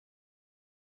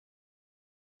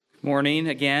Morning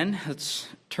again. Let's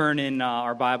turn in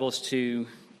our Bibles to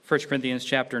 1 Corinthians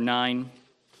chapter 9.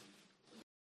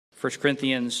 1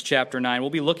 Corinthians chapter 9. We'll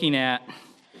be looking at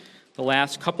the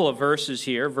last couple of verses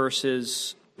here,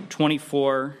 verses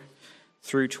 24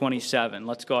 through 27.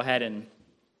 Let's go ahead and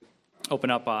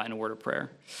open up in a word of prayer.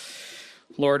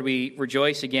 Lord, we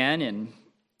rejoice again in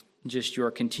just your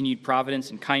continued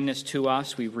providence and kindness to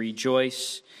us. We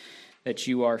rejoice that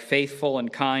you are faithful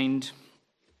and kind,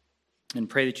 and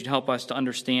pray that you'd help us to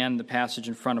understand the passage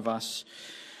in front of us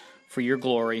for your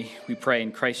glory. We pray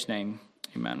in Christ's name.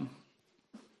 Amen.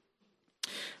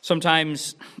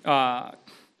 Sometimes I'll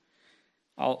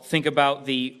think about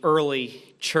the early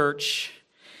church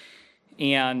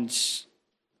and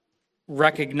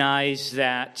recognize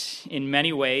that in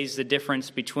many ways the difference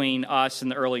between us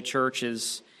and the early church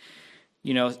is,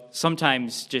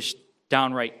 sometimes just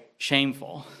downright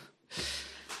shameful.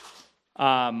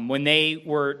 When they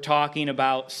were talking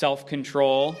about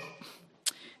self-control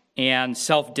and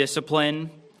self-discipline,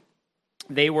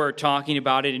 they were talking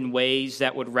about it in ways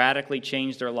that would radically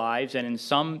change their lives, and in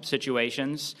some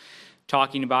situations,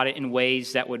 talking about it in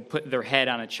ways that would put their head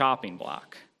on a chopping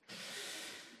block.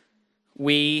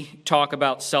 We talk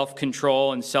about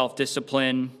self-control and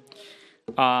self-discipline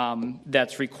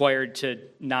that's required to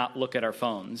not look at our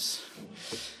phones.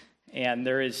 And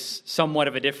there is somewhat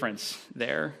of a difference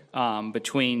there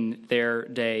between their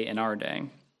day and our day.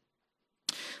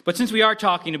 But since we are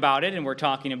talking about it and we're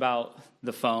talking about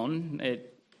the phone,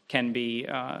 it can be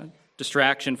a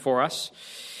distraction for us.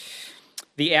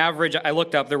 The average, I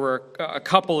looked up, there were a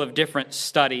couple of different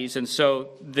studies, and so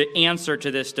the answer to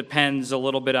this depends a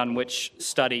little bit on which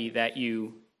study that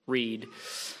you read.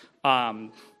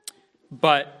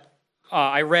 But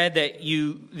I read that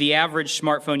the average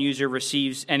smartphone user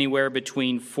receives anywhere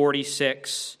between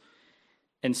 46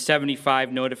 and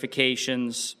 75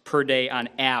 notifications per day on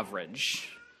average.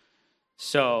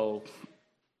 So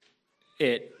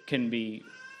it can be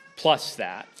plus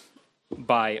that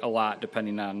by a lot,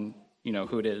 depending on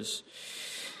who it is.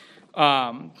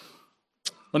 Let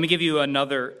me give you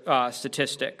another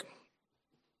statistic.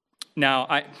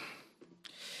 Now,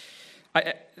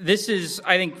 this is,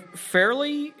 I think,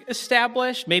 fairly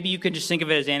established. Maybe you could just think of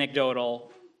it as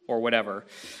anecdotal or whatever.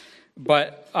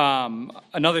 But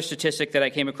another statistic that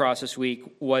I came across this week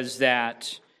was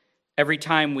that every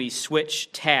time we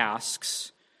switch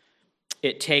tasks,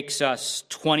 it takes us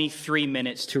 23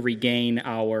 minutes to regain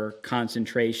our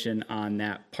concentration on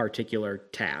that particular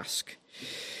task.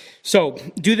 So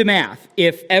do the math.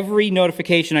 If every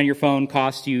notification on your phone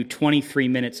costs you 23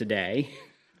 minutes a day,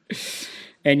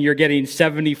 and you're getting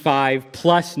 75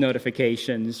 plus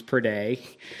notifications per day.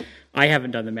 I haven't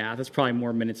done the math. It's probably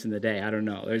more minutes in the day. I don't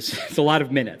know. It's a lot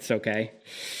of minutes, okay?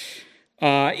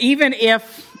 Even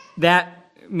if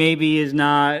that maybe is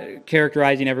not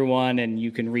characterizing everyone and you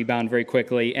can rebound very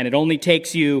quickly, and it only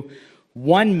takes you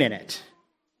 1 minute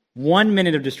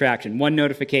of distraction. One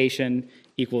notification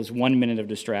equals 1 minute of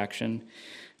distraction.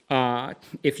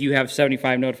 If you have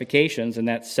 75 notifications, and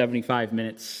that's 75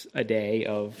 minutes a day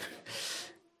of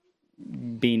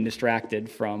being distracted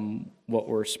from what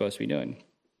we're supposed to be doing.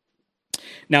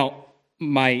 Now,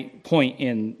 my point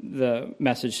in the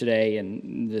message today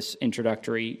and this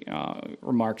introductory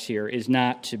remarks here is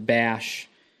not to bash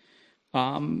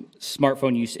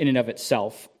smartphone use in and of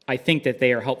itself. I think that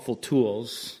they are helpful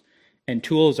tools, and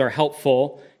tools are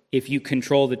helpful if you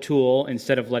control the tool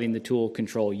instead of letting the tool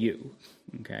control you.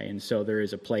 Okay, and so there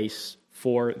is a place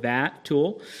for that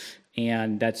tool,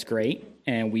 and that's great,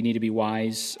 and we need to be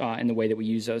wise in the way that we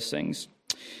use those things.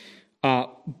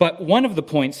 But one of the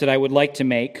points that I would like to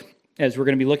make, as we're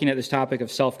going to be looking at this topic of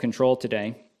self-control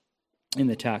today in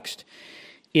the text,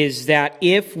 is that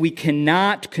if we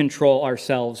cannot control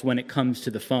ourselves when it comes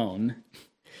to the phone,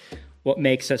 what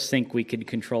makes us think we can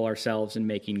control ourselves in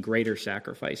making greater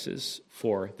sacrifices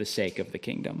for the sake of the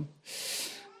kingdom?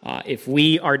 If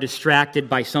we are distracted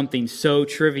by something so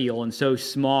trivial and so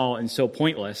small and so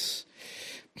pointless,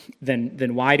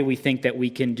 then why do we think that we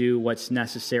can do what's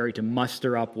necessary to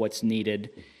muster up what's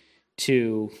needed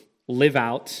to live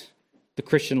out the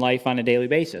Christian life on a daily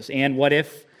basis? And what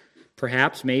if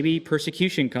perhaps maybe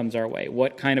persecution comes our way?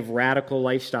 What kind of radical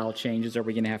lifestyle changes are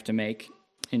we going to have to make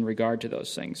in regard to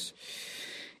those things?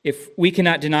 If we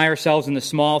cannot deny ourselves in the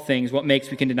small things, what makes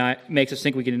us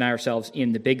think we can deny ourselves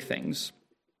in the big things?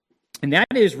 And that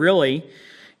is really,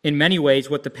 in many ways,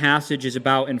 what the passage is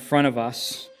about in front of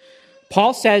us.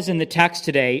 Paul says in the text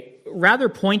today, rather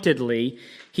pointedly,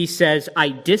 he says, I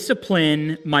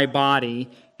discipline my body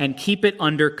and keep it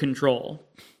under control.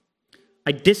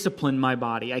 I discipline my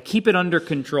body. I keep it under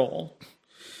control.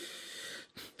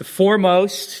 The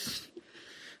foremost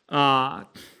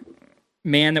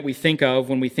man that we think of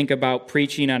when we think about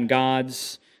preaching on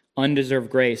God's undeserved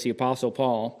grace, the Apostle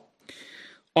Paul,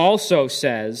 also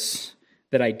says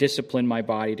that I discipline my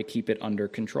body to keep it under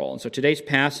control. And so today's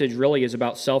passage really is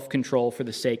about self-control for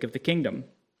the sake of the kingdom.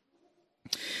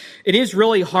 It is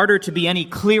really harder to be any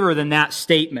clearer than that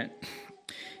statement.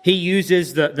 He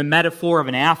uses the metaphor of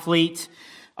an athlete.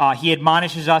 He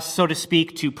admonishes us, so to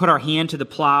speak, to put our hand to the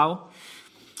plow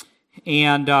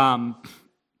and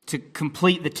to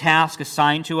complete the task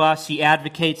assigned to us. He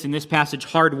advocates in this passage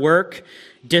hard work,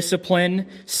 discipline,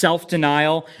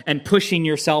 self-denial, and pushing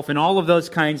yourself and all of those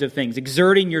kinds of things,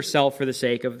 exerting yourself for the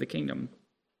sake of the kingdom.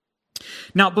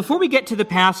 Now, before we get to the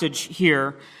passage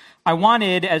here, I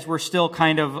wanted, as we're still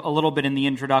kind of a little bit in the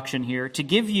introduction here, to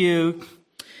give you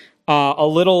a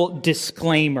little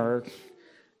disclaimer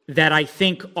that I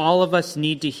think all of us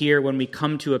need to hear when we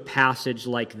come to a passage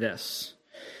like this.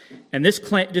 And this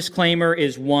disclaimer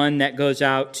is one that goes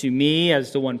out to me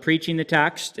as the one preaching the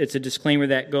text. It's a disclaimer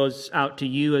that goes out to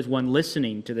you as one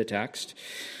listening to the text.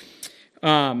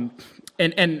 And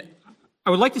I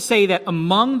would like to say that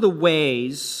among the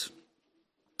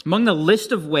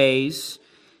list of ways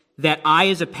that I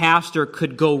as a pastor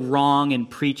could go wrong in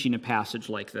preaching a passage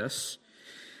like this,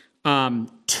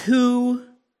 two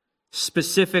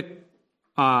specific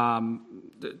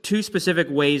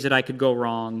ways that I could go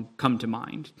wrong come to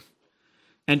mind.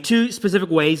 And two specific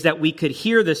ways that we could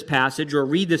hear this passage or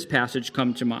read this passage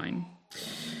come to mind.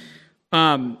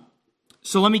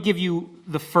 So let me give you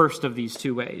the first of these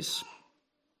two ways.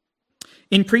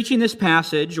 In preaching this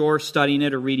passage or studying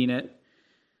it or reading it,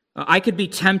 I could be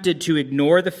tempted to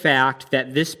ignore the fact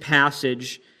that this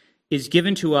passage is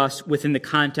given to us within the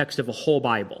context of a whole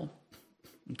Bible.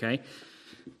 Okay?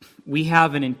 We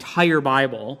have an entire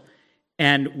Bible,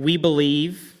 and we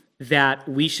believe that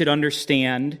we should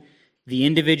understand the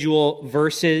individual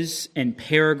verses and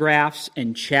paragraphs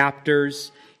and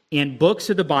chapters and books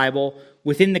of the Bible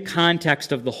within the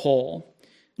context of the whole.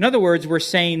 In other words, we're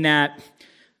saying that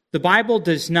the Bible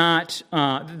does not,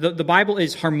 the Bible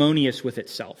is harmonious with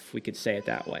itself, we could say it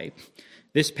that way.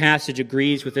 This passage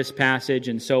agrees with this passage,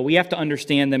 and so we have to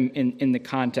understand them in the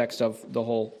context of the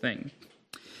whole thing.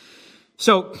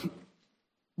 So,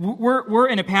 we're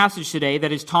in a passage today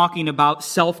that is talking about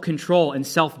self-control and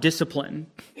self-discipline,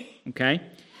 okay?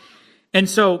 And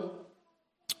so,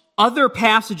 other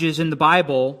passages in the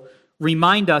Bible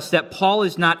remind us that Paul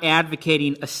is not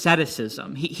advocating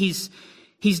asceticism. He's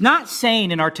not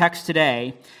saying in our text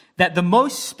today that the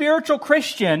most spiritual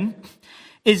Christian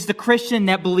is the Christian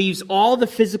that believes all the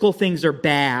physical things are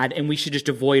bad and we should just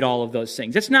avoid all of those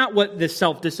things. That's not what this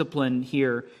self-discipline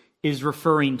here is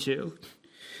referring to.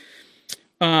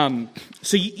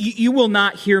 So you will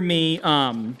not hear me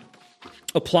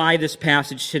apply this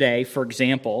passage today, for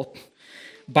example,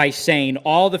 by saying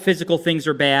all the physical things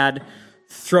are bad,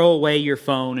 throw away your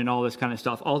phone and all this kind of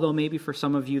stuff. Although maybe for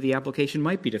some of you the application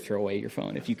might be to throw away your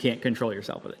phone if you can't control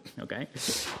yourself with it, okay?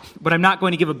 But I'm not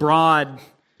going to give a broad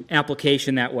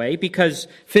application that way because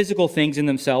physical things in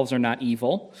themselves are not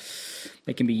evil.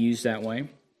 They can be used that way.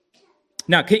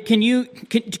 Now, can you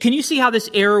see how this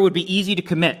error would be easy to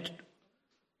commit?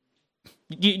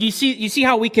 You see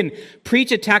how we can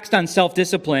preach a text on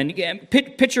self-discipline.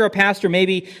 Picture a pastor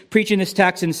maybe preaching this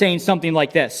text and saying something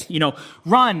like this,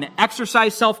 run,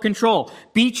 exercise self-control,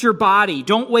 beat your body,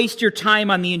 don't waste your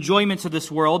time on the enjoyments of this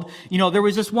world. There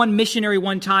was this one missionary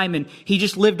one time and he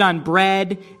just lived on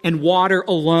bread and water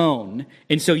alone.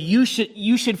 And so you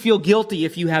should feel guilty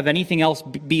if you have anything else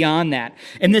beyond that.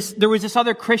 And there was this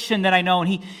other Christian that I know,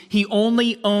 and he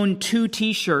only owned 2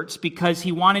 t-shirts because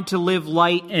he wanted to live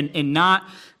light and not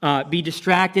be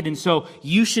distracted, and so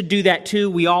you should do that too.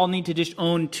 We all need to just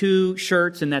own 2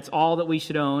 shirts, and that's all that we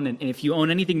should own, and if you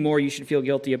own anything more, you should feel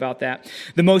guilty about that.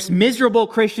 The most miserable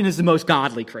Christian is the most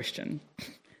godly Christian,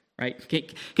 right?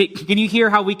 Can you hear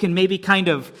how we can maybe kind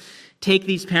of take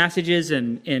these passages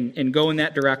and go in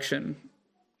that direction?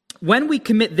 When we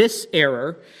commit this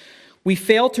error, we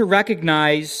fail to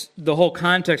recognize the whole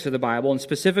context of the Bible, and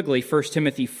specifically 1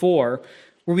 Timothy 4,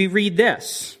 where we read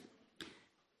this: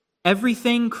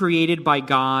 everything created by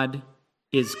God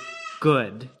is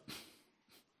good,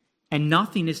 and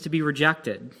nothing is to be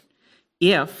rejected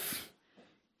if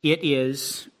it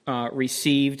is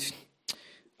received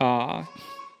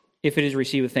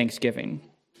with thanksgiving.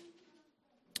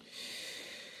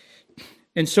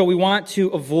 And so we want to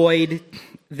avoid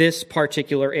this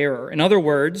particular error. In other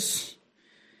words,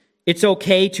 it's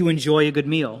okay to enjoy a good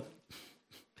meal.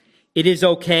 It is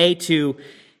okay to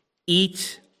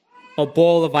eat a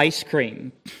bowl of ice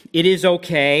cream. It is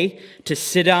okay to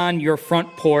sit on your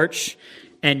front porch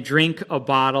and drink a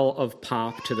bottle of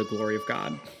pop to the glory of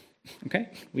God. Okay?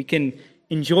 We can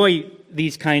enjoy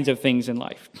these kinds of things in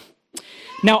life.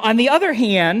 Now, on the other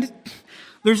hand,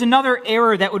 there's another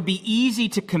error that would be easy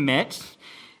to commit,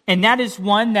 and that is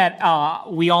one that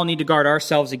we all need to guard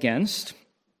ourselves against.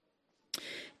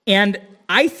 And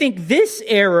I think this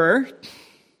error,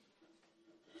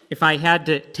 if I had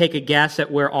to take a guess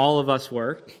at where all of us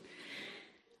were,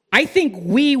 I think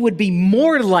we would be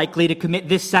more likely to commit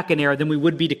this second error than we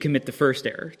would be to commit the first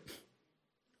error.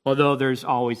 Although there's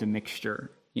always a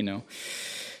mixture, you know.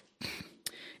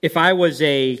 If I was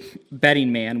a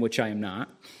betting man, which I am not,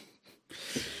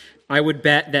 I would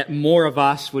bet that more of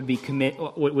us would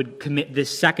commit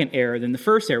this second error than the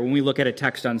first error when we look at a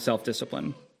text on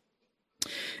self-discipline.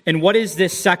 And what is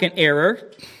this second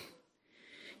error?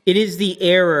 It is the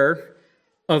error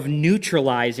of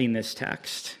neutralizing this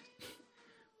text,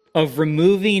 of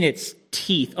removing its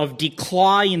teeth, of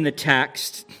declawing the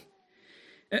text.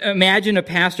 Imagine a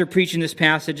pastor preaching this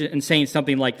passage and saying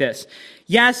something like this.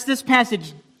 Yes, this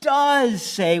passage does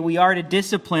say we are to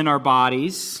discipline our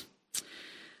bodies,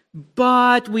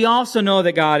 but we also know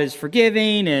that God is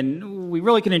forgiving and we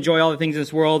really can enjoy all the things in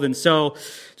this world, and so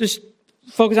just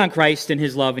focus on Christ and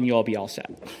his love and you'll all be all set.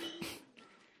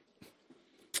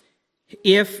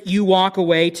 If you walk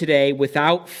away today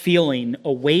without feeling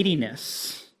a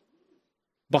weightiness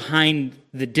behind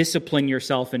the discipline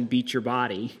yourself and beat your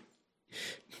body,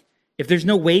 if there's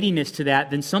no weightiness to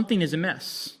that, then something is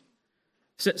amiss.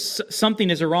 Something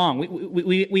is wrong.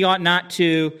 We ought not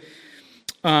to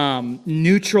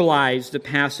neutralize the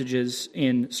passages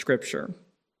in Scripture.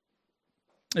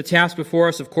 The task before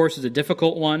us, of course, is a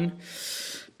difficult one.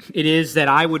 It is that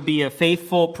I would be a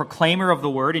faithful proclaimer of the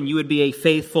word and you would be a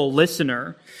faithful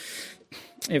listener.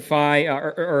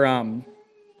 The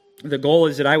goal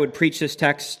is that I would preach this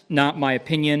text, not my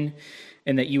opinion,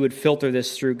 and that you would filter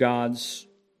this through God's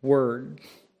word.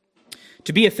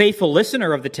 To be a faithful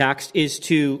listener of the text is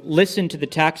to listen to the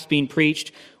text being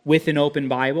preached with an open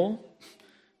Bible.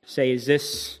 Say, is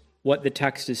this what the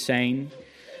text is saying?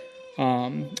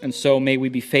 And so may we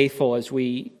be faithful as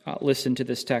we listen to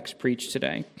this text preached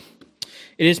today.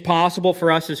 It is possible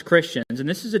for us as Christians, and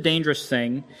this is a dangerous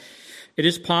thing, it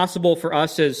is possible for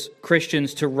us as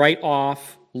Christians to write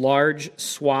off large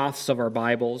swaths of our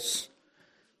Bibles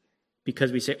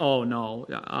because we say, oh no,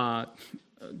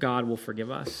 God will forgive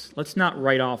us. Let's not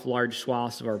write off large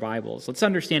swaths of our Bibles. Let's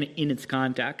understand it in its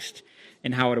context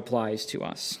and how it applies to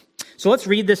us. So let's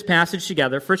read this passage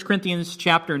together. 1 Corinthians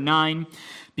chapter 9,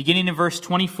 beginning in verse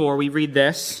 24, we read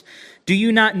this. Do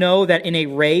you not know that in a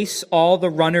race all the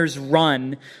runners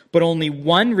run, but only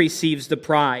one receives the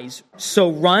prize?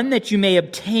 So run that you may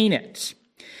obtain it.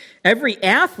 Every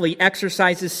athlete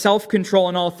exercises self-control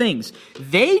in all things.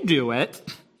 They do it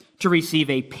to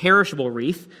receive a perishable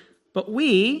wreath, but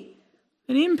we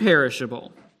an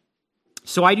imperishable.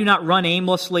 So I do not run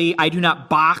aimlessly. I do not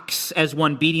box as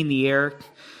one beating the air,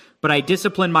 but I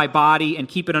discipline my body and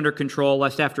keep it under control,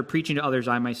 lest after preaching to others,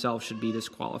 I myself should be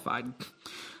disqualified.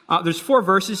 There's 4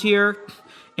 verses here,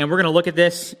 and we're going to look at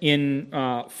this in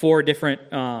 4 different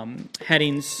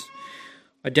headings.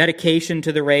 A dedication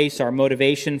to the race, our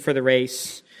motivation for the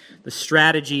race, the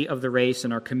strategy of the race,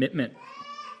 and our commitment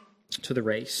to the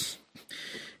race.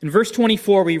 In verse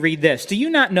 24, we read this. Do you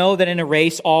not know that in a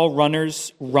race all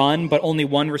runners run, but only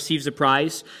one receives a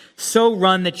prize? So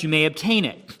run that you may obtain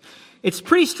it. It's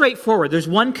pretty straightforward. There's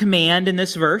one command in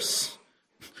this verse.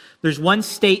 There's one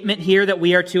statement here that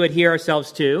we are to adhere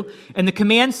ourselves to. And the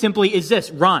command simply is this,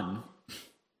 run.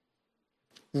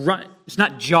 Run. It's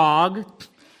not jog.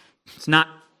 It's not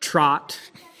trot.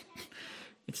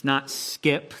 It's not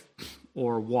skip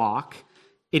or walk.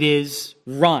 It is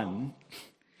run.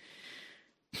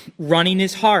 Running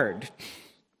is hard.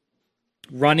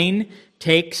 Running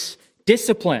takes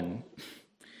discipline.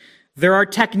 There are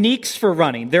techniques for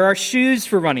running. There are shoes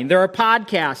for running. There are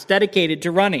podcasts dedicated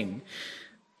to running.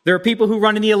 There are people who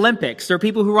run in the Olympics. There are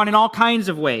people who run in all kinds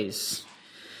of ways.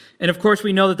 And of course,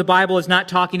 we know that the Bible is not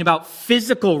talking about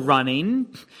physical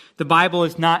running. The Bible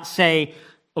does not say,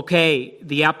 okay,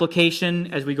 the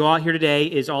application as we go out here today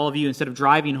is all of you, instead of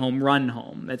driving home, run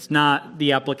home. That's not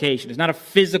the application. It's not a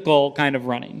physical kind of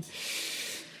running.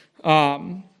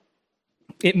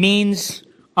 It means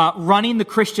running the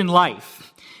Christian life.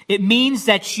 It means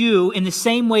that you, in the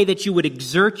same way that you would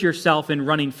exert yourself in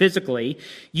running physically,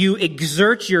 you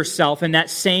exert yourself in that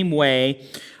same way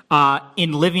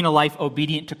in living a life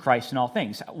obedient to Christ in all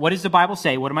things. What does the Bible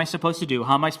say? What am I supposed to do?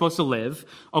 How am I supposed to live?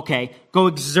 Okay, go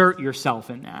exert yourself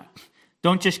in that.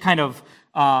 Don't just kind of,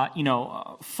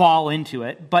 fall into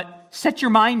it, but set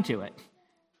your mind to it.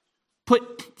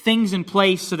 things in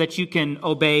place so that you can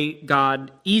obey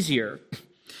God easier.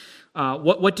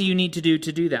 What do you need to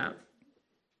do that?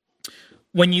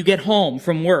 When you get home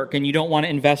from work and you don't want to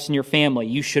invest in your family,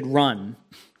 you should run,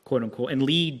 quote unquote, and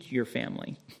lead your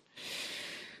family.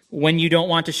 When you don't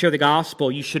want to share the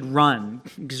gospel, you should run,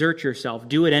 exert yourself,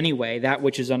 do it anyway, that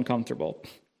which is uncomfortable.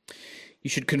 You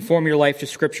should conform your life to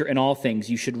Scripture in all things.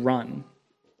 You should run.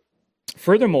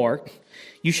 Furthermore,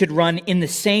 you should run in the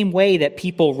same way that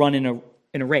people run in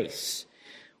a race,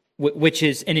 which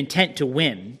is an intent to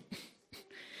win.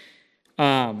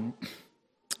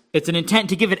 It's an intent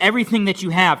to give it everything that you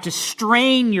have, to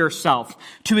strain yourself,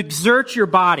 to exert your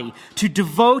body, to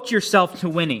devote yourself to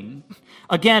winning.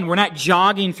 Again, we're not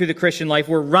jogging through the Christian life,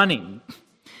 we're running.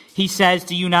 He says,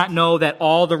 do you not know that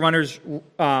all the runners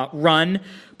run,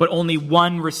 but only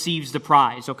one receives the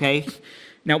prize, okay?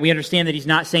 Now, we understand that he's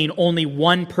not saying only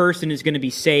one person is going to be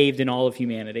saved in all of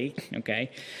humanity,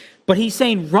 okay? But he's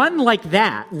saying run like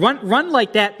that. Run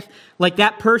like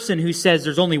that person who says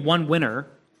there's only one winner.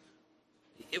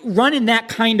 Run in that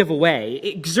kind of a way.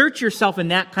 Exert yourself in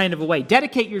that kind of a way.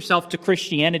 Dedicate yourself to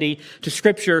Christianity, to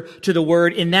Scripture, to the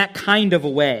Word in that kind of a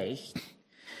way.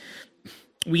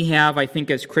 We have, I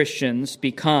think, as Christians,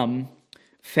 become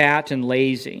fat and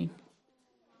lazy.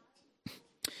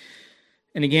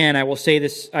 And again, I will say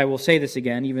this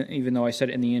again, even though I said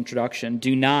it in the introduction.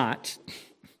 Do not,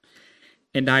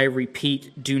 and I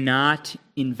repeat, do not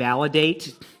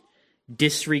invalidate,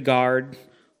 disregard,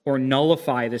 or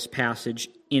nullify this passage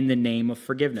in the name of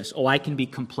forgiveness. Oh, I can be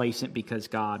complacent because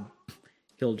God,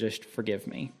 He'll just forgive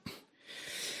me.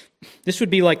 This would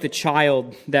be like the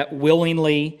child that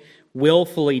willfully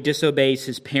disobeys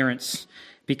his parents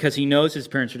because he knows his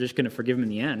parents are just going to forgive him in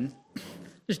the end.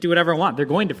 Just do whatever I want. They're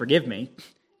going to forgive me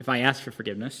if I ask for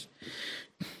forgiveness.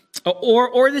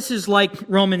 Or this is like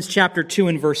Romans chapter 2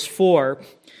 and verse 4,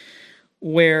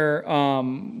 where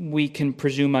we can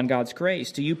presume on God's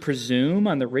grace. Do you presume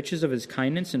on the riches of His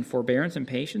kindness and forbearance and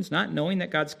patience, not knowing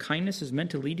that God's kindness is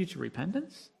meant to lead you to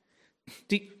repentance?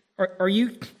 Are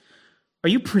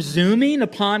you presuming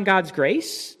upon God's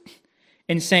grace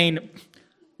and saying,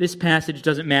 this passage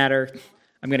doesn't matter,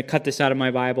 I'm going to cut this out of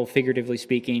my Bible, figuratively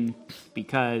speaking,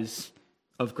 because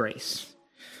of grace?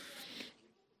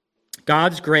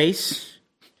 God's grace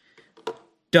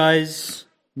does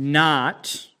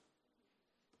not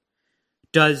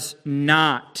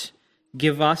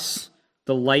give us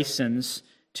the license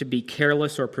to be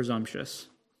careless or presumptuous.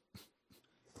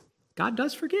 God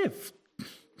does forgive,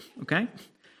 okay?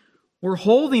 We're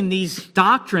holding these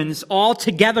doctrines all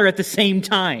together at the same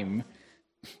time.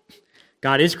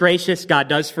 God is gracious. God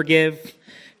does forgive.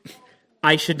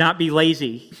 I should not be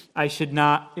lazy. I should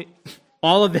not...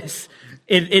 All of this,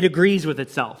 it agrees with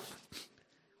itself.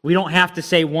 We don't have to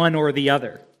say one or the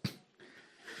other.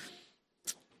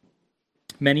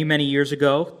 Many, many years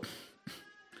ago,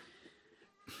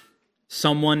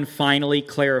 someone finally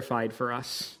clarified for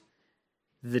us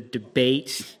the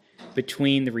debate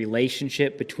between the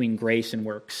relationship between grace and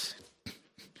works.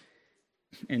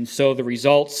 And so the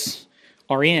results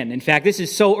are in. In fact, this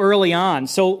is so early on,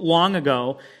 so long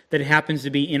ago, that it happens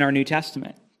to be in our New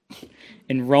Testament.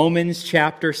 In Romans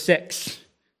chapter 6,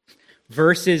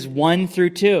 verses 1 through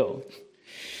 2.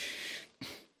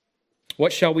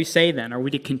 What shall we say then? Are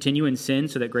we to continue in sin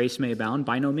so that grace may abound?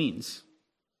 By no means.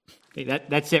 Okay,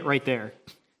 that's it right there.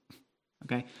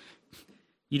 Okay?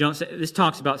 You don't say, this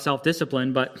talks about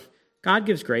self-discipline, but God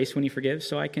gives grace when He forgives,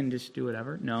 so I can just do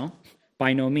whatever. No,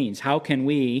 by no means. How can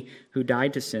we who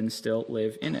died to sin still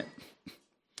live in it?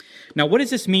 Now, what does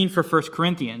this mean for 1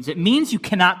 Corinthians? It means you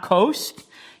cannot coast,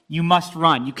 you must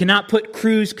run. You cannot put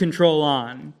cruise control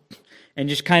on and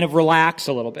just kind of relax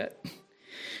a little bit.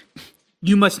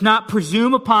 You must not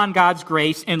presume upon God's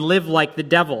grace and live like the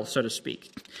devil, so to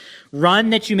speak. Run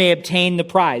that you may obtain the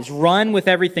prize. Run with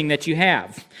everything that you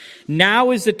have.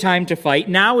 Now is the time to fight.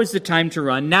 Now is the time to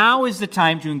run. Now is the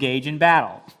time to engage in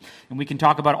battle. And we can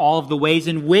talk about all of the ways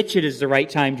in which it is the right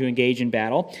time to engage in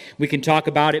battle. We can talk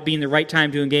about it being the right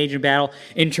time to engage in battle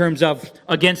in terms of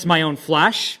against my own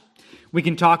flesh. We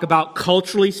can talk about,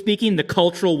 culturally speaking, the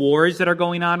cultural wars that are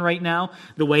going on right now,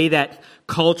 the way that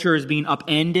culture is being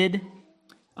upended.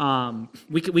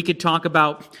 We could talk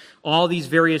about all these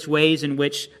various ways in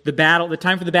which the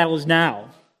time for the battle is now.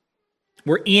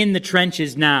 We're in the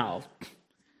trenches now.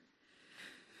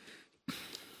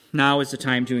 Now is the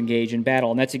time to engage in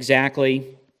battle. And that's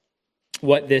exactly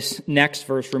what this next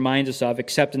verse reminds us of,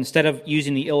 except instead of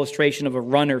using the illustration of a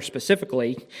runner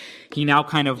specifically, he now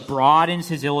kind of broadens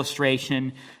his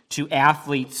illustration to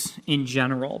athletes in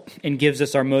general and gives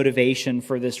us our motivation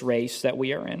for this race that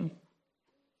we are in.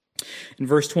 In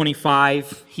verse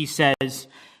 25, he says,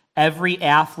 Every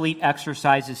athlete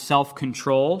exercises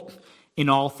self-control in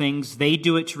all things. They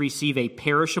do it to receive a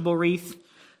perishable wreath,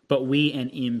 but we an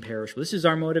imperishable. This is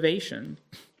our motivation.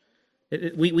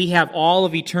 We have all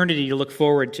of eternity to look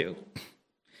forward to.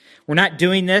 We're not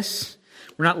doing this.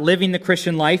 We're not living the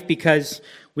Christian life because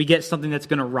we get something that's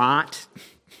going to rot.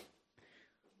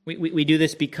 We do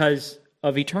this because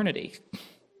of eternity.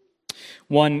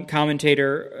 One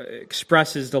commentator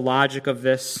expresses the logic of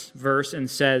this verse and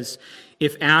says,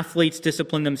 if athletes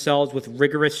discipline themselves with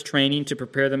rigorous training to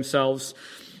prepare themselves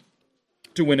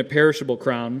to win a perishable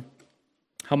crown,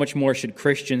 how much more should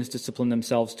Christians discipline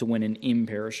themselves to win an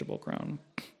imperishable crown?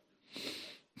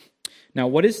 Now,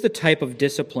 what is the type of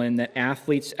discipline that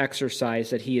athletes exercise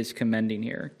that he is commending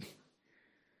here?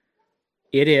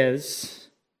 It is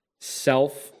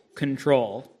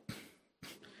self-control.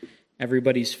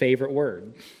 Everybody's favorite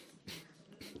word.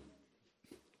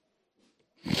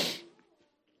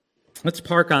 Let's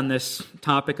park on this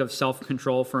topic of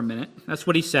self-control for a minute. That's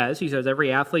what he says. He says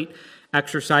every athlete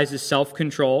exercises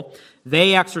self-control.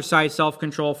 They exercise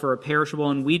self-control for a perishable,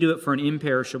 and we do it for an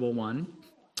imperishable one.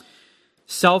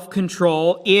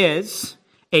 Self-control is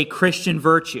a Christian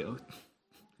virtue.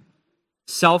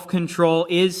 Self-control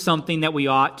is something that we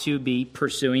ought to be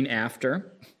pursuing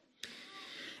after.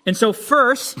 And so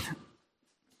first,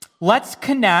 let's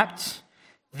connect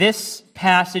this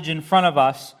passage in front of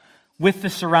us with the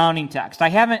surrounding text. I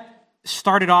haven't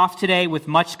started off today with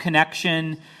much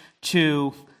connection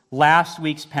to last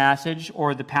week's passage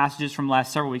or the passages from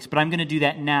last several weeks, but I'm going to do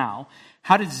that now.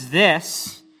 How does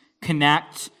this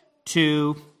connect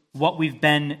to what we've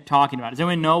been talking about? Does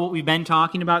anyone know what we've been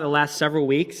talking about the last several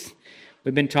weeks?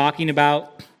 We've been talking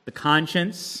about the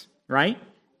conscience, right?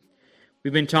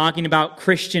 We've been talking about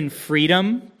Christian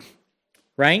freedom,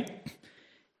 right?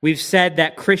 We've said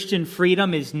that Christian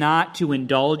freedom is not to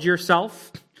indulge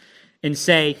yourself and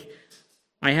say,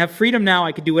 I have freedom now,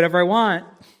 I can do whatever I want.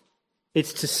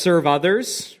 It's to serve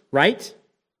others, right?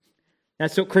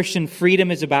 That's what Christian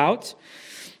freedom is about.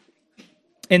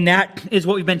 And that is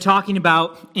what we've been talking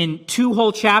about in 2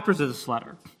 whole chapters of this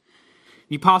letter.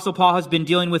 The Apostle Paul has been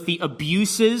dealing with the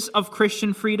abuses of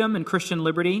Christian freedom and Christian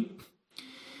liberty.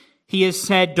 He has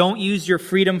said, don't use your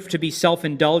freedom to be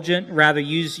self-indulgent, rather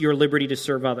use your liberty to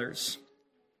serve others.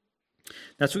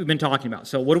 That's what we've been talking about.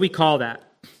 So what do we call that?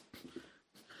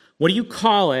 What do you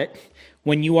call it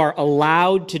when you are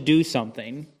allowed to do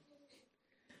something,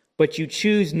 but you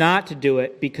choose not to do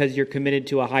it because you're committed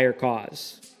to a higher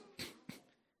cause?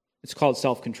 It's called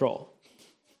self-control.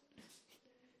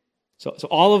 So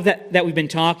all of that we've been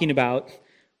talking about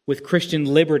with Christian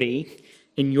liberty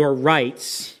and your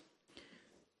rights,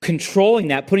 controlling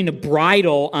that, putting a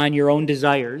bridle on your own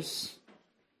desires,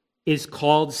 is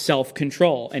called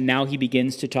self-control. And now he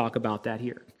begins to talk about that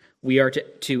here. We are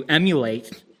to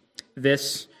emulate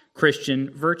this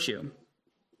Christian virtue.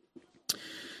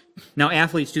 Now,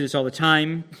 athletes do this all the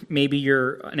time. Maybe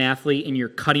you're an athlete and you're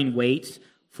cutting weight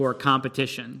for a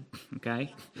competition,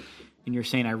 okay? And you're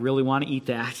saying, I really want to eat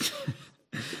that,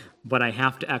 but I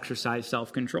have to exercise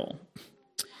self-control.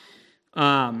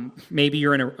 Maybe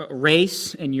you're in a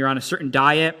race and you're on a certain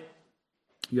diet.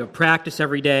 You have practice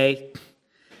every day.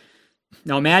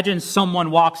 Now imagine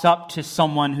someone walks up to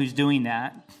someone who's doing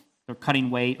that. They're cutting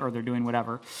weight or they're doing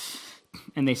whatever.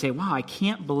 And they say, wow, I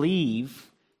can't believe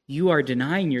you are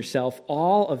denying yourself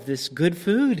all of this good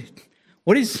food.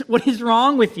 What is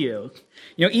wrong with you?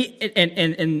 You know,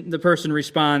 and the person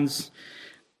responds,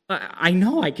 I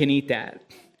know I can eat that.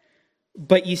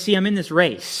 But you see, I'm in this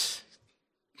race.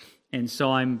 And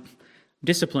so I'm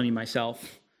disciplining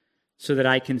myself so that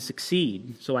I can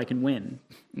succeed, so I can win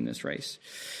in this race.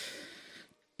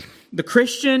 The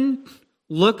Christian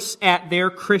looks at their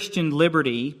Christian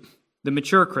liberty, the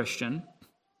mature Christian.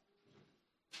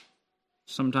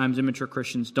 Sometimes immature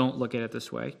Christians don't look at it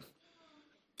this way.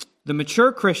 The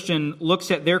mature Christian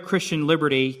looks at their Christian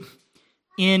liberty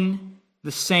in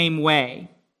the same way.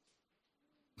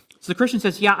 So the Christian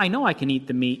says, yeah, I know I can eat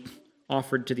the meat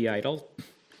offered to the idol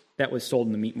that was sold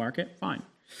in the meat market. Fine.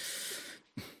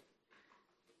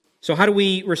 So how do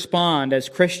we respond as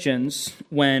Christians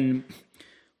when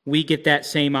we get that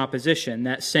same opposition,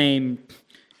 that same,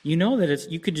 you know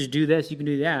that you could just do this, you can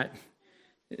do that?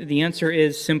 The answer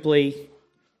is simply,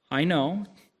 I know,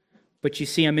 but you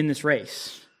see, I'm in this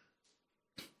race.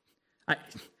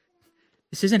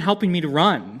 This isn't helping me to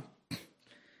run.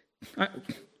 I'm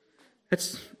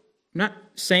not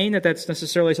saying that that's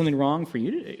necessarily something wrong for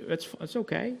you to do. That's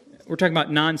okay. We're talking about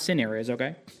non-sin areas,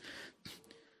 okay?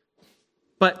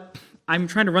 But I'm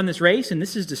trying to run this race, and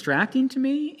this is distracting to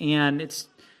me, and it's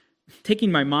taking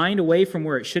my mind away from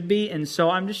where it should be, and so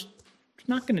I'm just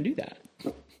not going to do that.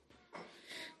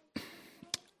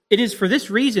 It is for this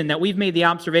reason that we've made the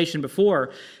observation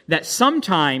before that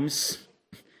sometimes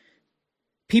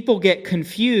people get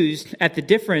confused at the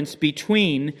difference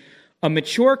between a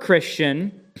mature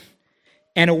Christian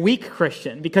and a weak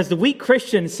Christian, because the weak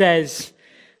Christian says,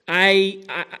 I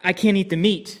can't eat the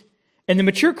meat. And the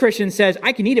mature Christian says,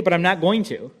 I can eat it, but I'm not going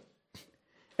to.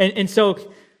 And so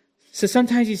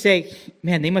sometimes you say,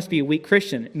 man, they must be a weak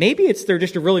Christian. Maybe they're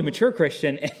just a really mature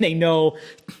Christian, and they know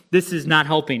this is not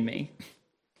helping me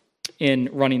in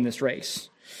running this race.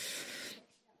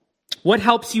 What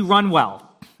helps you run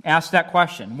well? Ask that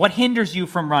question. What hinders you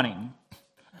from running?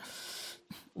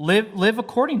 Live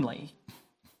accordingly.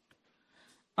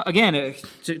 Again,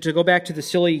 to go back to the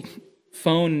silly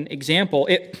phone example,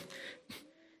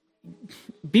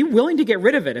 be willing to get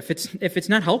rid of it if it's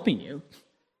not helping you,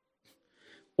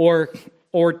 or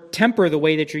temper the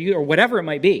way that you're using, or whatever it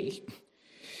might be.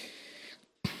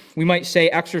 We might say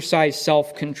exercise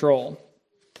self-control.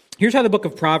 Here's how the book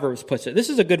of Proverbs puts it. This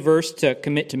is a good verse to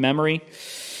commit to memory.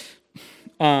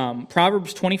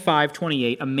 Proverbs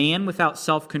 25:28. A man without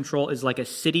self-control is like a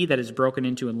city that is broken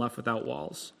into and left without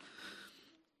walls.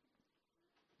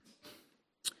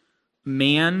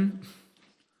 Man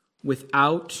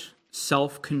without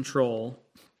self-control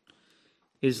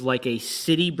is like a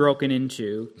city broken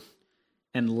into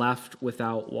and left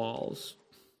without walls.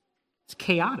 It's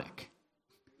chaotic.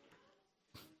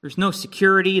 There's no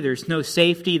security, there's no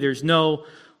safety, there's no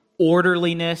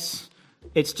orderliness.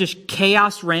 It's just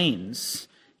chaos reigns.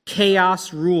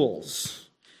 Chaos rules.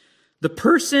 The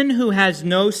person who has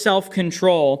no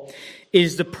self-control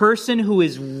is the person who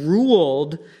is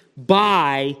ruled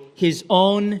by his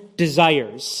own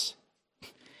desires.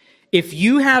 If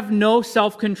you have no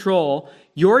self-control,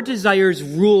 your desires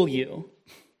rule you.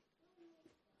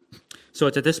 So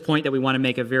it's at this point that we want to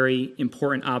make a very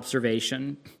important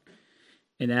observation.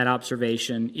 And that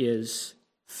observation is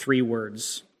 3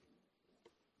 words.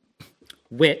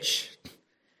 Which,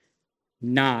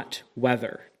 not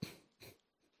whether.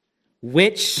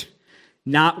 Which,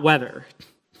 not whether.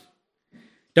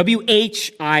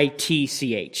 WHITCH.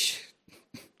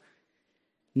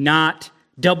 Not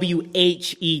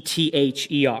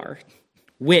WHETHER.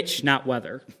 Which, not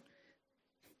whether.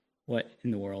 What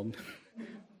in the world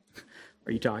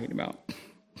are you talking about?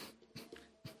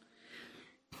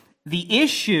 The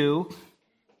issue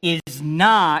is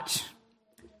not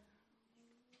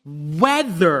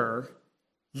whether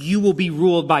you will be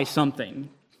ruled by something.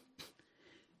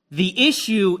 The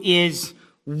issue is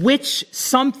which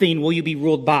something will you be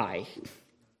ruled by.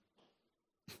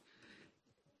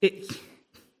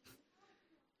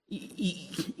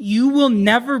 You will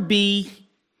never be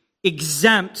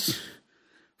exempt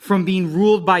from being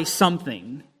ruled by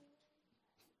something.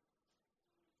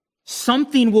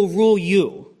 Something will rule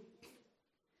you.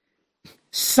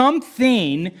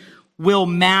 Something will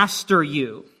master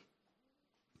you.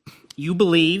 You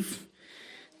believe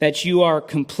that you are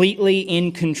completely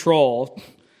in control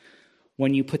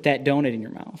when you put that donut in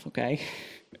your mouth, okay?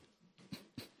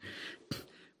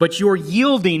 But you're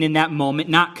yielding in that moment,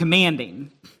 not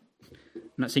commanding. I'm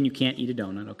not saying you can't eat a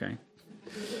donut, okay?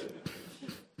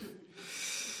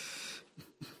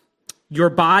 Your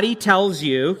body tells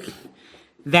you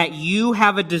that you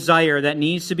have a desire that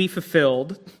needs to be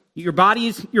fulfilled. Your body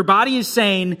is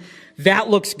saying, that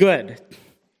looks good.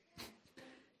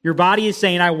 Your body is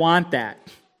saying, I want that.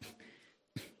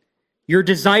 Your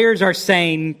desires are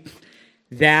saying,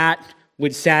 that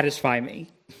would satisfy me.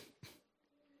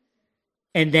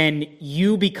 And then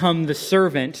you become the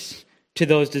servant to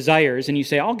those desires, and you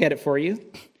say, I'll get it for you.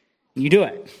 And you do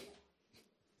it.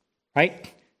 Right?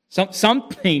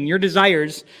 Something, your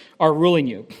desires are ruling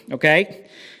you, okay?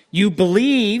 You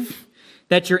believe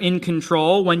that you're in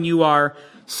control when you are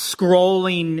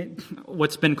scrolling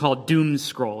what's been called doom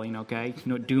scrolling, okay? You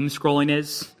know what doom scrolling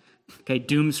is? Okay,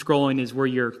 doom scrolling is where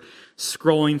you're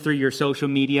scrolling through your social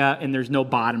media and there's no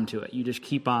bottom to it. You just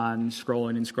keep on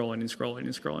scrolling and scrolling and scrolling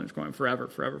and scrolling and scrolling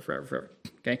forever.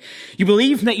 Okay? You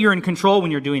believe that you're in control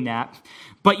when you're doing that,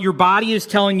 but your body is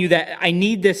telling you that I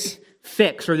need this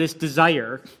fix or this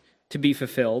desire to be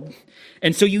fulfilled.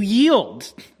 And so you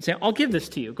yield. Say, I'll give this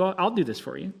to you. I'll do this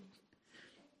for you.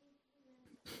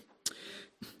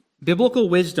 Biblical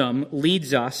wisdom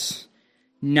leads us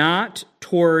not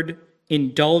toward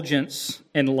indulgence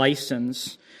and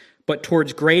license, but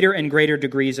towards greater and greater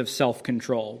degrees of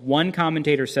self-control. One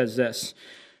commentator says this: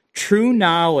 true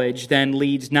knowledge then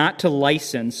leads not to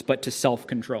license, but to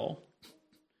self-control.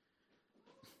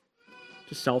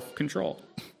 To self-control.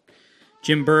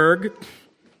 Jim Berg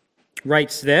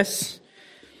writes this: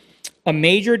 a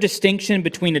major distinction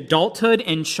between adulthood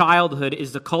and childhood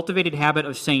is the cultivated habit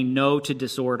of saying no to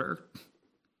disorder.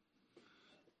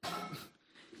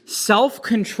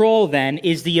 Self-control, then,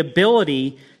 is the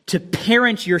ability to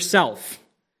parent yourself.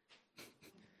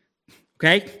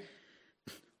 Okay?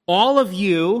 All of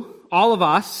you, all of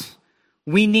us,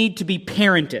 we need to be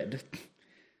parented.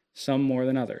 Some more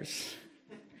than others.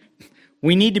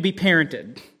 We need to be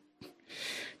parented.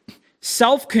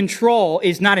 Self-control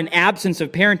is not an absence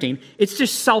of parenting. It's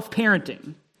just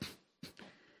self-parenting.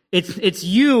 It's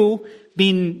you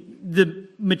being the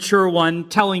mature one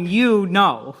telling you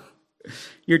no.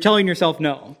 You're telling yourself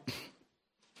no.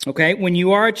 Okay? When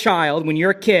you are a child, when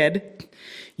you're a kid,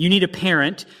 you need a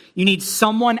parent. You need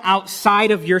someone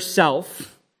outside of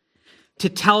yourself to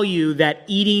tell you that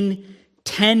eating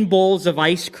 10 bowls of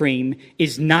ice cream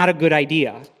is not a good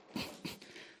idea.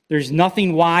 There's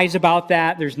nothing wise about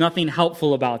that. There's nothing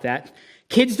helpful about that.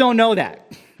 Kids don't know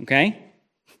that, okay?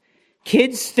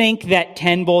 Kids think that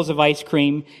 10 bowls of ice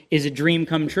cream is a dream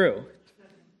come true.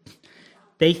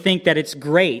 They think that it's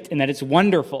great and that it's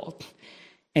wonderful.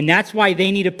 And that's why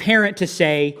they need a parent to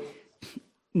say,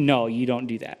 no, you don't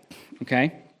do that,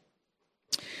 okay?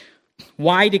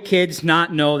 Why do kids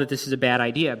not know that this is a bad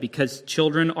idea? Because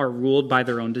children are ruled by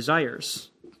their own desires.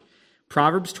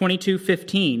 Proverbs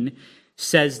 22:15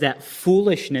 says that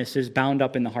foolishness is bound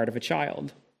up in the heart of a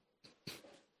child.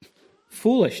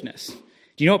 Foolishness.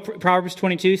 Do you know what Proverbs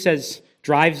 22 says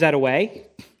drives that away?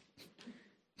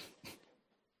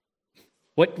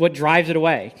 What drives it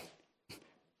away?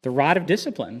 The rod of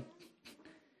discipline.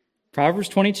 Proverbs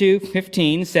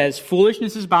 22:15 says,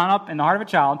 foolishness is bound up in the heart of a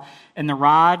child, and the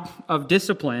rod of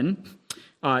discipline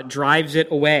drives it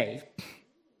away.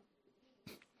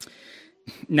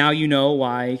 Now you know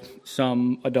why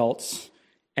some adults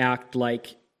act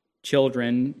like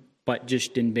children, but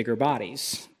just in bigger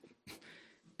bodies.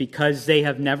 Because they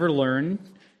have never learned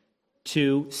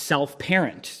to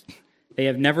self-parent. They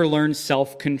have never learned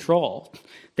self-control.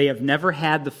 They have never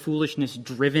had the foolishness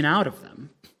driven out of them,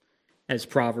 as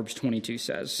Proverbs 22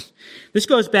 says. This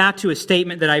goes back to a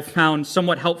statement that I've found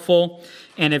somewhat helpful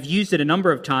and have used it a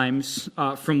number of times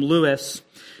from Lewis,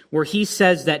 where he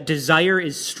says that desire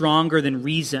is stronger than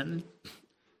reason.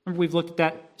 Remember, we've looked at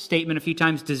that statement a few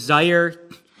times. Desire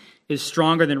is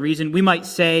stronger than reason. We might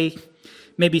say,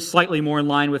 maybe slightly more in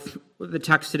line with the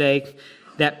text today,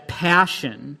 that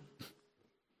passion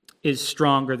is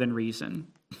stronger than reason.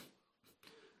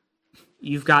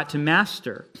 You've got to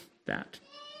master that.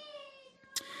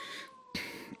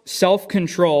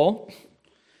 Self-control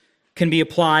can be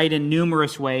applied in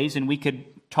numerous ways, and we could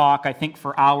talk, I think,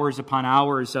 for hours upon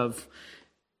hours of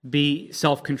be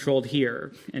self-controlled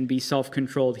here, and be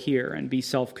self-controlled here, and be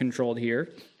self-controlled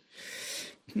here.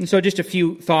 And so just a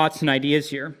few thoughts and ideas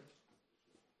here.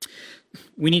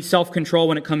 We need self-control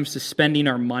when it comes to spending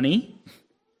our money,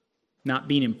 not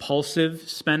being impulsive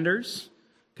spenders,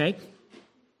 okay?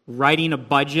 Writing a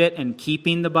budget and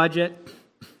keeping the budget.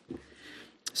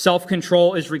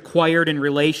 Self-control is required in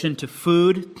relation to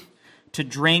food, to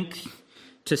drink,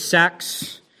 to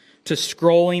sex, to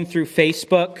scrolling through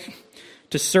Facebook,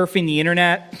 to surfing the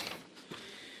internet,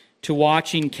 to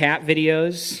watching cat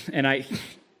videos. And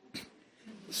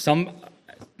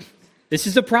this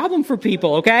is a problem for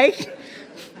people, okay?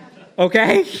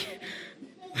 Okay?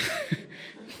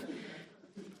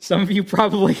 Some of you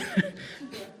probably...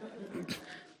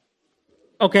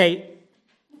 Okay,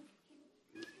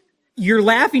 you're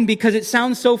laughing because it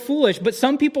sounds so foolish, but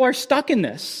some people are stuck in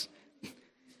this.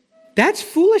 That's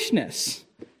foolishness.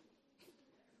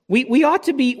 We ought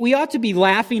to be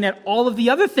laughing at all of the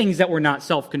other things that we're not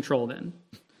self-controlled in.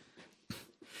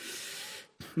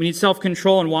 We need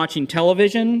self-control in watching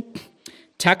television,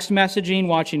 text messaging,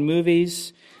 watching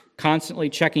movies, constantly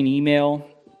checking email,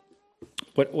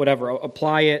 whatever.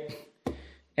 Apply it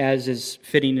as is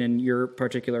fitting in your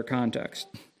particular context.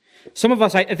 Some of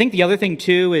us, I think the other thing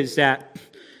too is that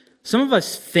some of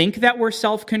us think that we're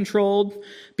self-controlled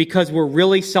because we're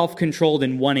really self-controlled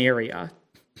in one area,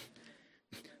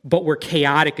 but we're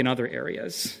chaotic in other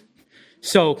areas.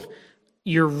 So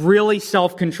you're really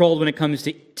self-controlled when it comes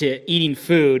to eating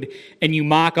food, and you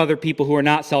mock other people who are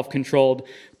not self-controlled,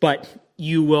 but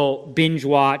you will binge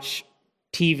watch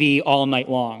TV all night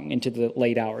long into the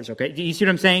late hours, okay? Do you see what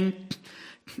I'm saying?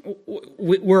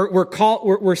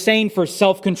 We're saying for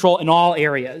self-control in all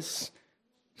areas.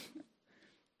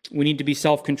 We need to be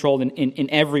self-controlled in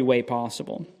every way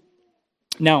possible.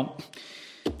 Now,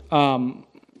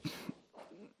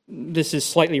 this is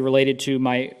slightly related to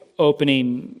my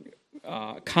opening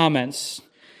comments,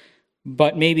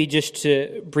 but maybe just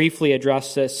to briefly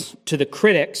address this to the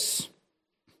critics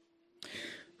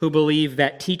who believe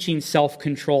that teaching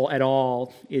self-control at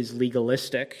all is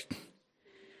legalistic.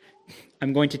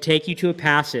 I'm going to take you to a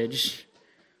passage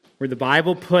where the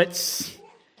Bible puts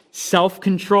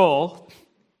self-control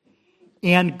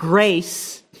and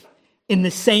grace in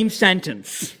the same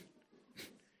sentence.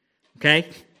 Okay?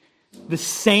 The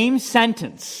same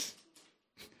sentence.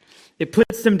 It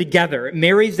puts them together. It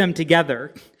marries them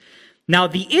together. Now,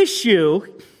 the issue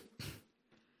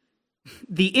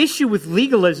with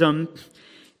legalism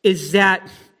is that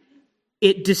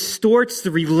it distorts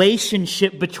the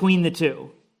relationship between the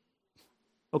two.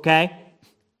 Okay?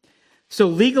 So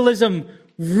legalism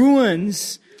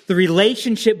ruins the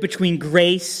relationship between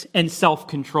grace and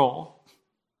self-control.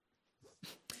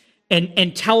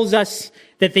 And tells us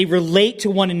that they relate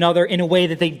to one another in a way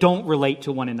that they don't relate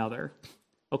to one another.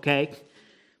 Okay?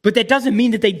 But that doesn't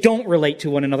mean that they don't relate to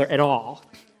one another at all.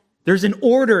 There's an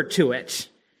order to it.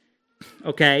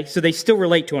 Okay? So they still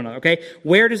relate to one another. Okay?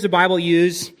 Where does the Bible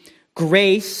use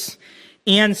grace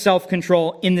and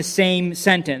self-control in the same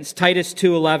sentence? Titus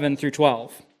 2:11 through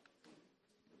 12.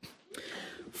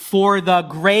 For the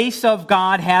grace of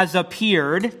God has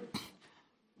appeared.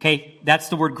 Okay, that's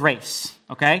the word grace.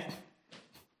 Okay?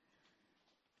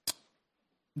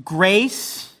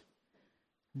 Grace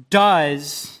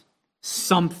does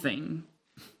something.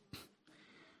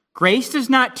 Grace does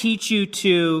not teach you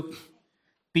to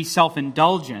be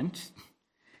self-indulgent.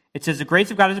 It says the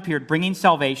grace of God has appeared, bringing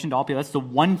salvation to all people. That's the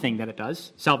one thing that it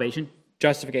does. Salvation,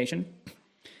 justification.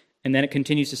 And then it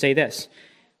continues to say this.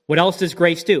 What else does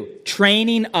grace do?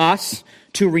 Training us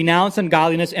to renounce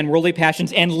ungodliness and worldly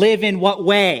passions and live in what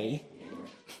way?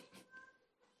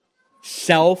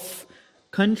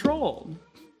 Self-controlled.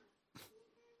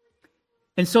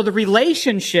 And so the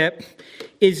relationship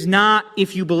is not,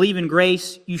 if you believe in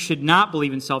grace, you should not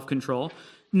believe in self-control.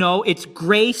 No, it's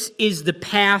grace is the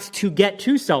path to get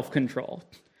to self-control.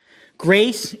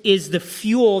 Grace is the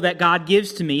fuel that God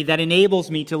gives to me that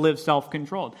enables me to live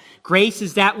self-controlled. Grace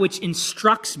is that which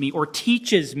instructs me or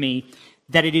teaches me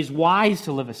that it is wise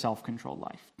to live a self-controlled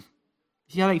life.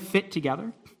 See how they fit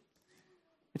together?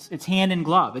 It's hand in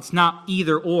glove. It's not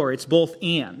either or. It's both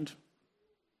and.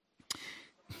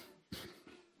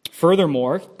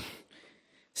 Furthermore,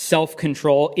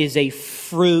 self-control is a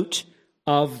fruit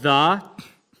of the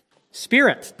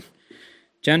Spirit.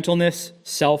 Gentleness,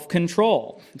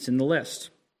 self-control. It's in the list.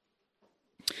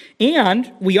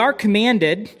 And we are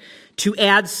commanded to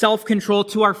add self-control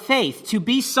to our faith. To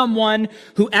be someone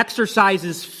who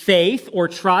exercises faith or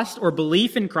trust or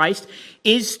belief in Christ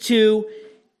is to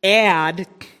add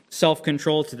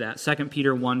self-control to that. 2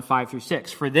 Peter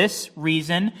 1:5-6. For this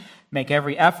reason, make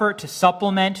every effort to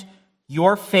supplement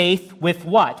your faith with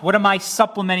what? What am I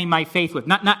supplementing my faith with?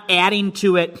 Not adding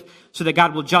to it so that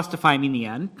God will justify me in the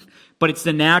end, but it's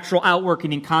the natural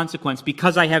outworking and consequence.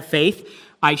 Because I have faith,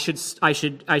 I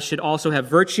should also have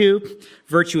virtue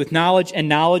with knowledge, and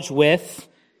knowledge with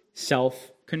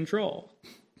self-control.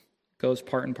 Goes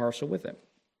part and parcel with it.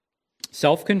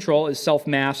 Self-control is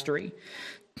self-mastery.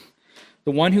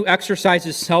 The one who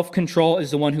exercises self-control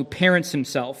is the one who parents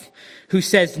himself, who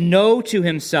says no to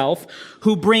himself,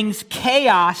 who brings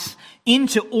chaos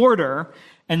into order,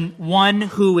 and one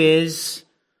who is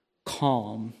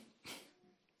calm.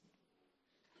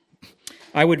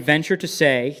 I would venture to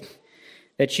say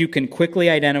that you can quickly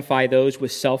identify those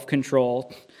with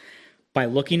self-control by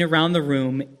looking around the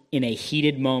room in a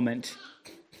heated moment.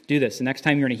 Do this. The next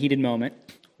time you're in a heated moment,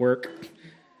 work,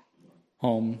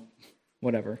 home,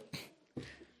 whatever,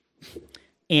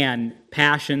 and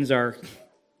passions are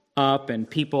up and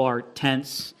people are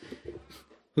tense,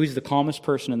 who's the calmest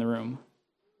person in the room?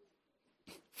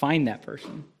 Find that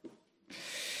person.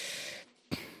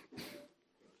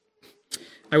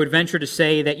 I would venture to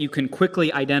say that you can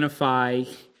quickly identify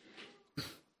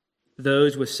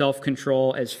those with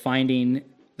self-control as finding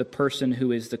the person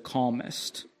who is the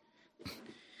calmest.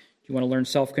 If you want to learn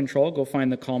self-control, go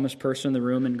find the calmest person in the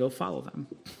room and go follow them.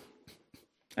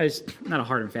 It's not a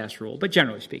hard and fast rule, but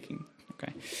generally speaking.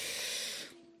 Okay.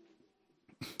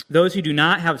 Those who do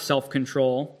not have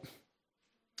self-control,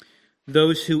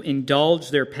 those who indulge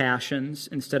their passions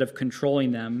instead of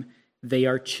controlling them, they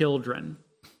are children.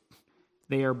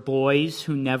 They are boys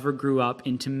who never grew up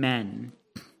into men.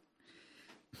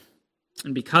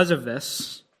 And because of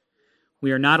this,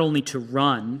 we are not only to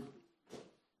run,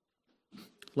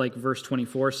 like verse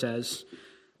 24 says,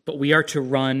 but we are to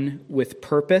run with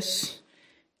purpose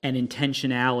and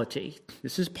intentionality.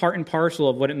 This is part and parcel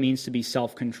of what it means to be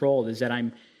self-controlled, is that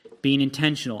I'm being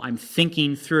intentional. I'm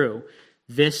thinking through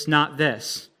this, not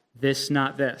this, this,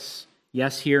 not this.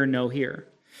 Yes here, no here.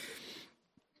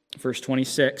 Verse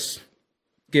 26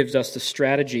 gives us the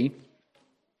strategy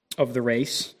of the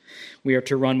race. We are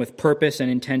to run with purpose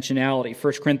and intentionality.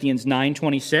 1 Corinthians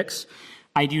 9:26,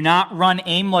 I do not run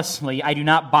aimlessly. I do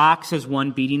not box as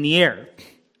one beating the air.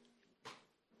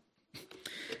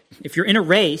 if you're in a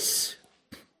race,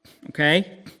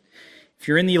 okay, if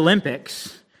you're in the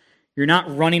Olympics, you're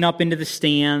not running up into the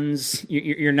stands,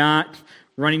 you're not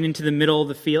running into the middle of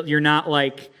the field, you're not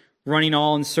like running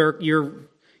all in circle,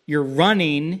 you're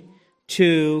running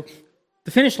to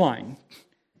the finish line.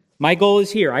 My goal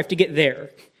is here, I have to get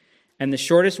there. And the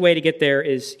shortest way to get there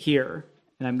is here,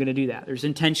 and I'm going to do that. There's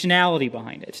intentionality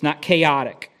behind it. It's not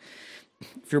chaotic.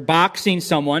 If you're boxing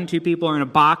someone, two people are in a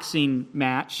boxing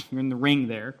match, you're in the ring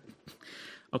there,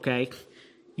 okay?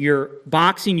 You're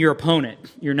boxing your opponent.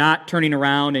 You're not turning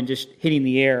around and just hitting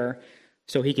the air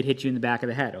so he could hit you in the back of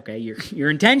the head, okay? You're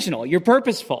intentional. You're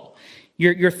purposeful.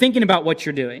 You're thinking about what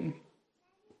you're doing.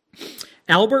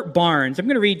 Albert Barnes, I'm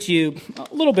going to read to you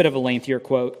a little bit of a lengthier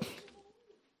quote,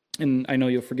 and I know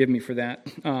you'll forgive me for that.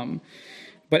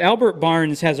 But Albert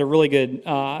Barnes has a really good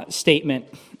statement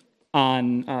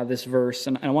on this verse,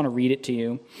 and I want to read it to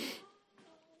you.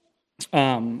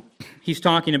 He's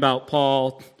talking about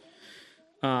Paul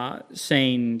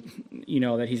saying,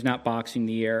 that he's not boxing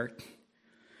the air.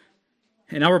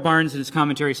 And Albert Barnes in his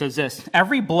commentary says this: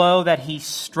 every blow that he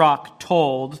struck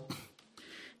told,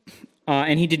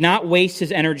 and he did not waste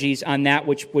his energies on that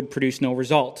which would produce no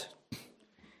result.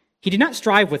 He did not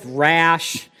strive with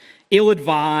rash,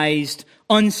 ill-advised,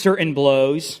 uncertain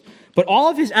blows, but all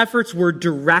of his efforts were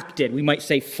directed, we might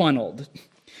say funneled,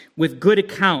 with good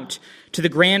account to the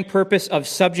grand purpose of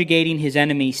subjugating his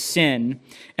enemy sin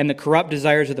and the corrupt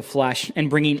desires of the flesh and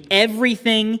bringing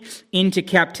everything into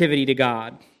captivity to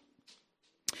God.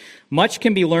 Much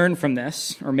can be learned from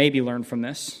this, or may be learned from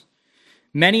this.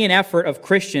 Many an effort of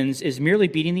Christians is merely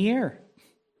beating the air.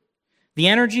 The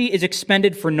energy is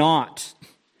expended for naught.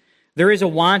 There is a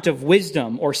want of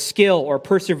wisdom or skill or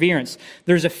perseverance.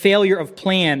 There's a failure of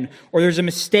plan, or there's a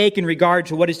mistake in regard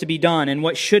to what is to be done and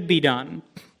what should be done.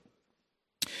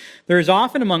 There is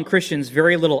often among Christians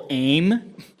very little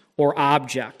aim or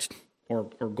object or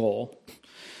goal.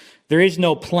 There is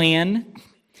no plan,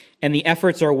 and the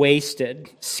efforts are wasted,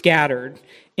 scattered,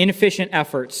 inefficient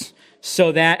efforts,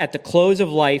 so that at the close of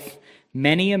life,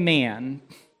 many a man,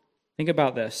 think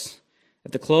about this,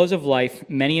 at the close of life,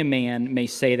 many a man may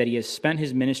say that he has spent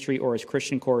his ministry or his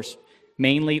Christian course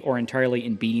mainly or entirely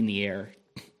in beating the air.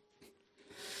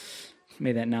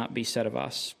 May that not be said of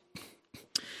us.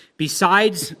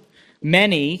 Besides,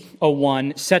 many a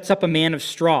one sets up a man of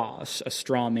straw, a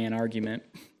straw man argument,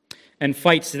 and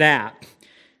fights that.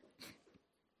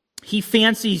 He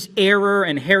fancies error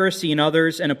and heresy in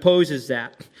others and opposes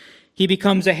that. He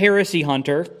becomes a heresy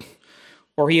hunter,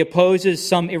 or he opposes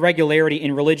some irregularity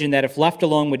in religion that if left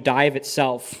alone would die of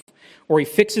itself, or he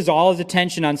fixes all his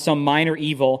attention on some minor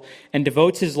evil and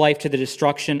devotes his life to the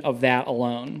destruction of that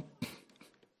alone.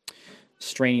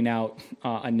 Straining out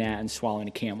a gnat and swallowing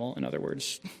a camel, in other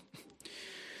words.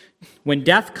 When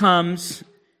death comes,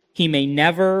 he may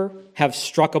never have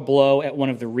struck a blow at one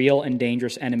of the real and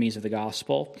dangerous enemies of the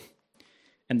gospel.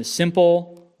 And the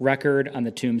simple record on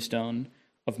the tombstone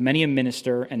of many a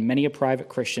minister and many a private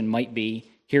Christian might be,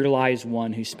 here lies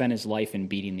one who spent his life in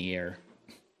beating the air.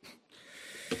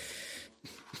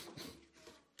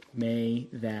 May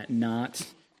that not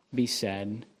be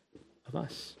said of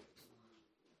us.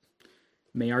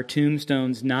 May our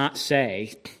tombstones not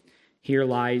say, here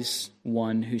lies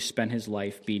one who spent his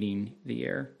life beating the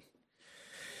air.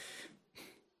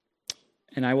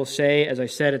 And I will say, as I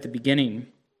said at the beginning,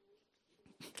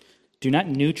 do not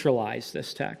neutralize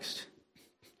this text.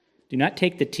 Do not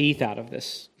take the teeth out of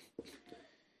this.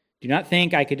 Do not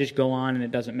think I could just go on and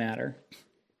it doesn't matter.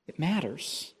 It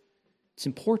matters. It's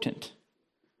important.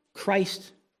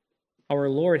 Christ, our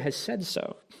Lord, has said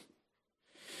so.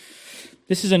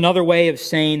 This is another way of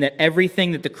saying that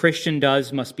everything that the Christian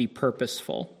does must be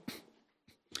purposeful.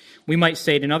 We might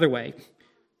say it another way.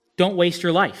 Don't waste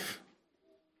your life.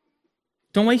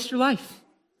 Don't waste your life.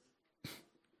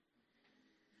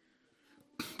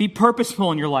 Be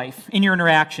purposeful in your life, in your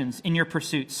interactions, in your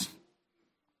pursuits.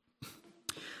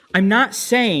 I'm not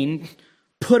saying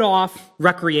put off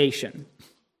recreation.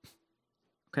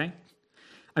 Okay?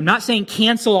 I'm not saying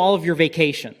cancel all of your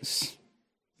vacations.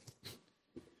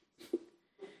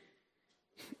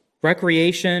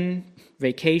 Recreation,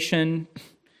 vacation,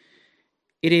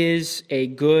 it is a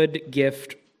good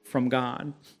gift from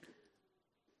God.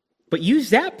 But use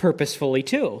that purposefully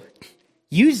too.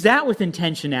 Use that with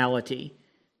intentionality.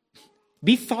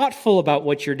 Be thoughtful about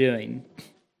what you're doing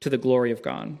to the glory of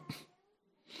God.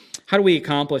 How do we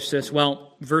accomplish this?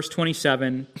 Well, verse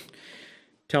 27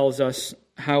 tells us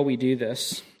how we do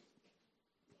this.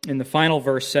 And the final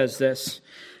verse says this: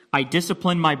 I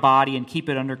discipline my body and keep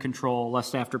it under control,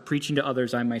 lest after preaching to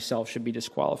others, I myself should be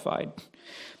disqualified.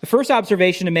 The first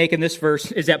observation to make in this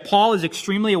verse is that Paul is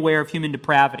extremely aware of human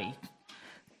depravity.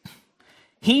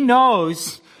 He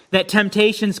knows that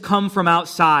temptations come from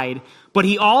outside, but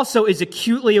he also is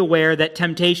acutely aware that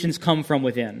temptations come from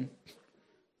within.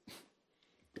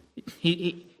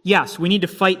 Yes, we need to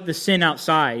fight the sin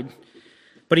outside,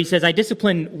 but he says, I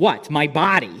discipline what? My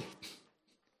body.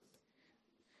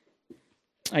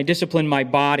 I discipline my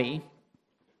body.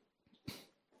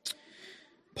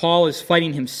 Paul is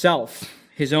fighting himself,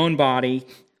 his own body,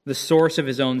 the source of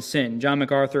his own sin. John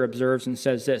MacArthur observes and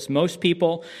says this: most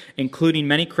people, including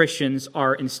many Christians,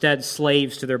 are instead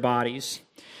slaves to their bodies.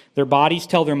 Their bodies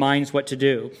tell their minds what to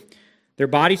do. Their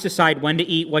bodies decide when to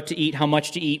eat, what to eat, how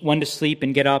much to eat, when to sleep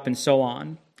and get up, and so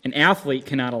on. An athlete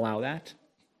cannot allow that.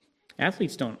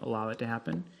 Athletes don't allow it to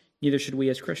happen. Neither should we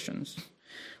as Christians.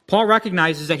 Paul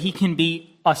recognizes that he can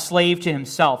be a slave to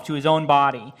himself, to his own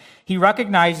body. He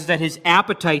recognizes that his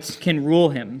appetites can rule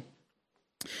him.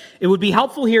 It would be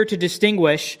helpful here to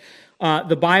distinguish.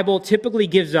 The Bible typically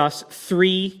gives us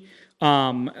three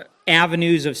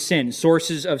avenues of sin,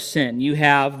 sources of sin. You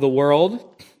have the world,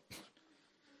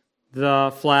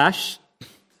 the flesh,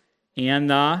 and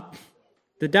the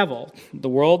devil. The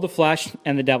world, the flesh,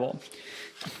 and the devil.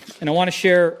 And I want to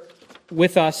share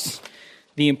with us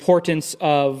the importance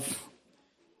of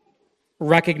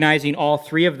recognizing all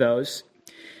three of those.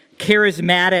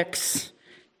 Charismatics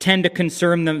tend to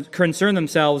concern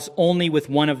themselves only with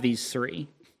one of these three.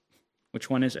 Which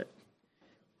one is it?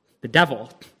 The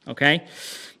devil, okay?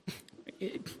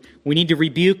 We need to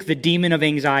rebuke the demon of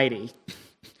anxiety.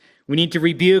 We need to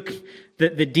rebuke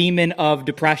the demon of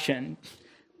depression.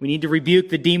 We need to rebuke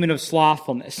the demon of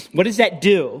slothfulness. What does that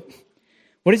do?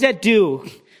 What does that do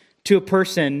to a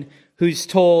person who's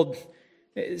told,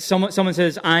 someone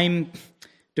says, I'm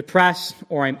depressed,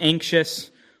 or I'm anxious,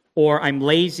 or I'm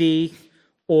lazy,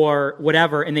 or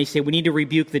whatever, and they say, we need to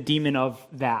rebuke the demon of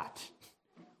that.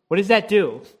 What does that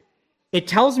do? It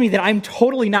tells me that I'm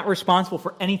totally not responsible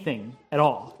for anything at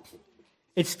all.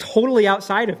 It's totally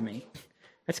outside of me.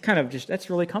 That's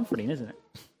really comforting, isn't it?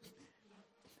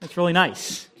 That's really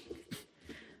nice.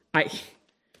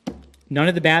 None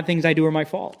of the bad things I do are my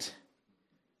fault.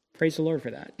 Praise the Lord for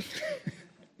that.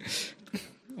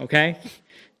 Okay?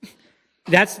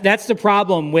 That's the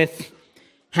problem with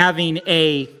having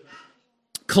a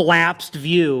collapsed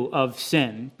view of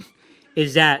sin,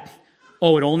 is that,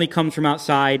 it only comes from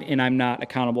outside and I'm not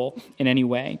accountable in any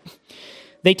way.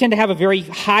 They tend to have a very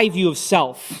high view of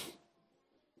self.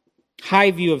 High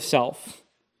view of self.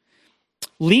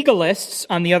 Legalists,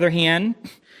 on the other hand,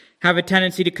 have a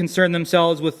tendency to concern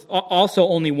themselves with also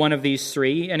only one of these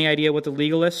three. Any idea what the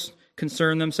legalists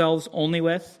concern themselves only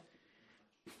with?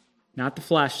 Not the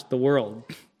flesh, the world.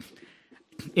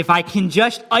 If I can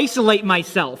just isolate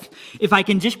myself, if I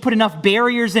can just put enough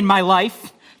barriers in my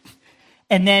life,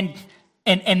 and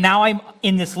now I'm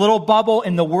in this little bubble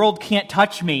and the world can't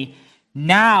touch me,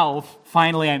 now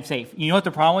finally I'm safe. You know what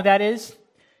the problem with that is?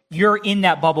 You're in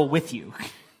that bubble with you.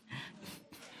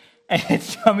 And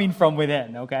it's coming from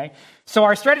within, okay? So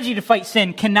our strategy to fight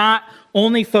sin cannot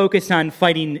only focus on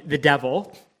fighting the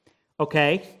devil,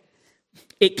 okay?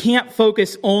 It can't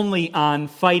focus only on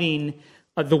fighting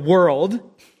the world,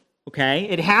 okay?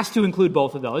 It has to include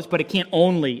both of those, but it can't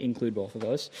only include both of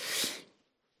those.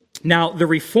 Now, the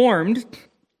Reformed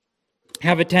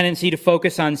have a tendency to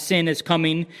focus on sin as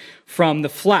coming from the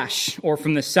flesh or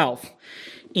from the self.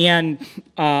 And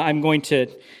I'm going to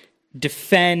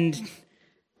defend.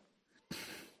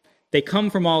 They come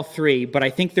from all three, but I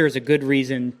think there's a good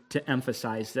reason to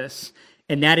emphasize this.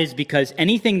 And that is because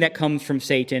anything that comes from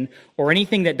Satan or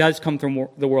anything that does come from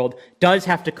the world does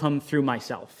have to come through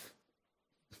myself.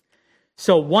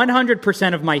 So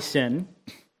 100% of my sin,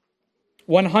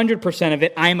 100% of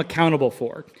it, I am accountable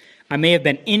for. I may have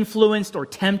been influenced or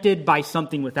tempted by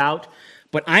something without,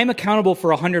 but I'm accountable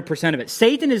for 100% of it.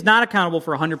 Satan is not accountable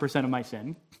for 100% of my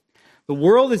sin. The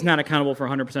world is not accountable for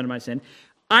 100% of my sin.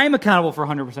 I'm accountable for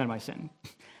 100% of my sin.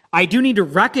 I do need to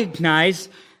recognize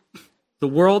the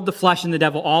world, the flesh, and the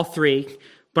devil, all three,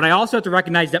 but I also have to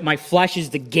recognize that my flesh is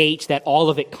the gate that all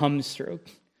of it comes through.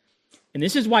 And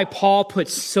this is why Paul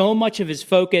puts so much of his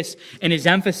focus and his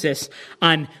emphasis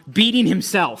on beating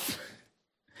himself.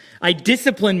 I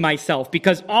discipline myself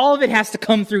because all of it has to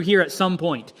come through here at some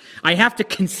point. I have to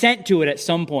consent to it at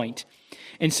some point.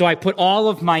 And so I put all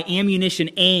of my ammunition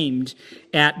aimed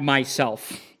at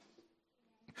myself.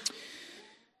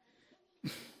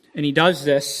 And he does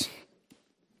this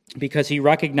because he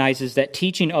recognizes that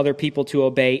teaching other people to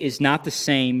obey is not the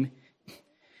same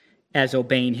as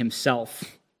obeying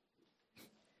himself.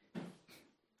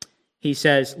 he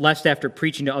says, lest after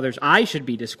preaching to others, I should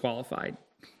be disqualified.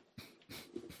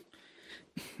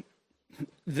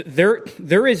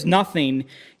 There is nothing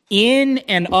in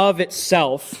and of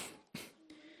itself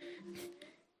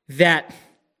that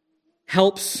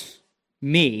helps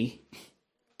me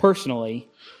personally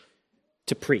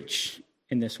to preach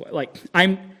in this way. Like,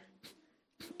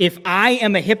 if I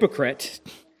am a hypocrite,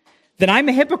 then I'm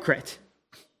a hypocrite.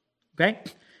 Okay?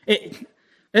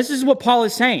 This is what Paul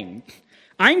is saying.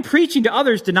 I'm preaching to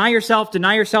others, deny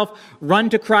yourself, run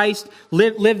to Christ,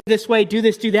 live this way, do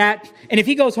this, do that. And if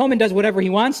he goes home and does whatever he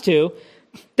wants to,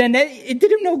 then it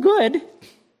did him no good.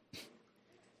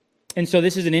 And so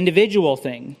this is an individual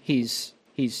thing he's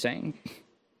saying.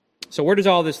 So where does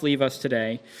all this leave us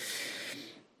today?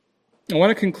 I want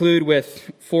to conclude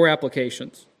with 4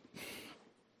 applications.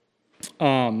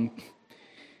 And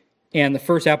the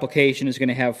first application is going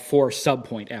to have 4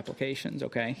 subpoint applications,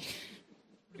 okay?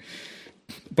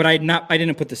 But I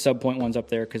didn't put the subpoint ones up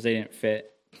there because they didn't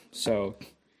fit. So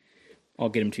I'll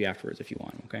get them to you afterwards if you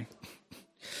want, okay?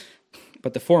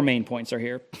 But the 4 main points are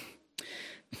here.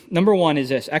 Number 1 is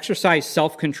this: exercise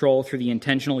self-control through the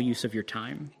intentional use of your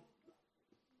time.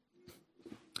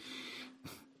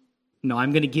 No,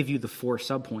 I'm going to give you the 4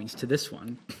 subpoints to this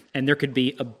one. And there could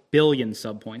be a billion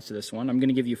subpoints to this one. I'm going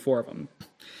to give you 4 of them.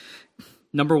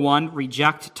 Number 1,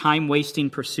 reject time-wasting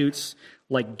pursuits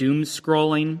like doom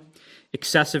scrolling,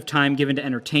 excessive time given to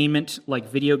entertainment like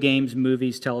video games,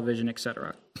 movies, television,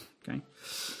 etc. Okay.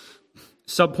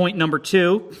 Subpoint number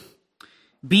 2,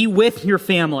 be with your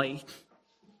family.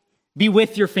 Be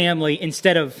with your family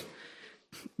instead of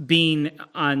being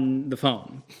on the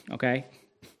phone, okay?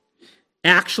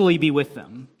 Actually be with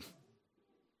them.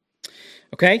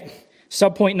 Okay?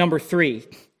 Subpoint number 3,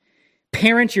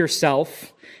 parent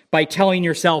yourself by telling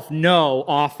yourself no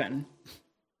often.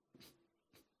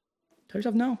 Tell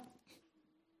yourself no.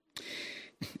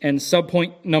 And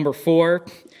subpoint number 4,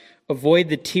 avoid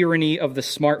the tyranny of the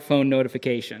smartphone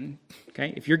notification.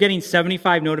 Okay? If you're getting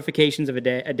 75 notifications a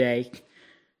day,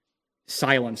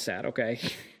 silence that, okay?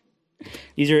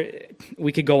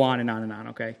 We could go on and on and on,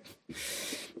 okay?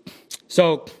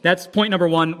 So that's point number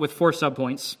 1 with 4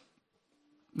 subpoints.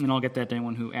 And I'll get that to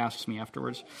anyone who asks me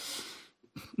afterwards.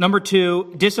 Number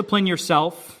 2, discipline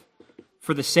yourself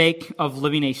for the sake of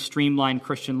living a streamlined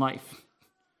Christian life.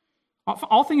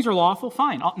 All things are lawful,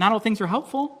 fine. Not all things are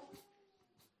helpful.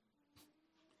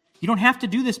 You don't have to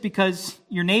do this because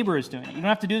your neighbor is doing it. You don't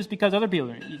have to do this because other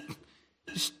people are doing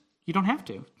it. You don't have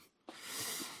to.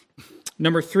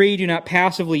 Number 3, do not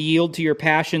passively yield to your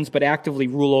passions, but actively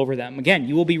rule over them. Again,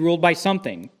 you will be ruled by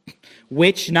something.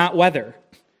 Which, not whether.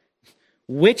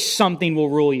 Which something will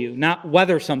rule you, not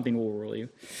whether something will rule you.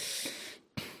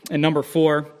 And number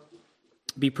 4,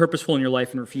 be purposeful in your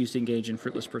life and refuse to engage in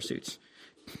fruitless pursuits.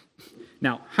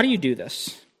 Now, how do you do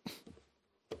this?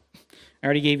 I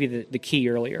already gave you the key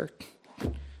earlier.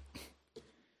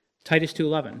 Titus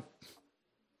 2:11.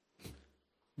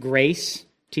 Grace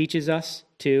teaches us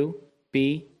to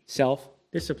be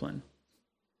self-disciplined.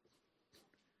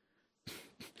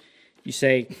 You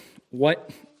say,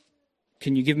 what?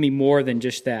 Can you give me more than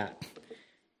just that?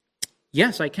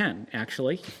 Yes, I can,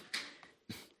 actually.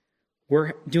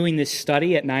 We're doing this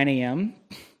study at 9 a.m.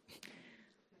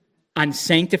 on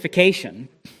sanctification.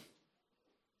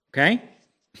 Okay?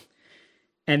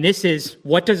 And this is,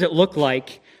 what does it look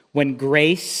like when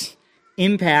grace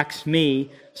impacts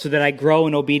me so that I grow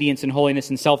in obedience and holiness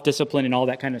and self-discipline and all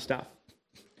that kind of stuff?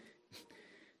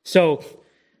 So,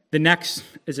 the next,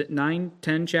 is it 9,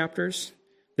 10 chapters?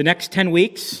 The next 10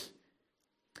 weeks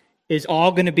is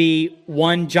all going to be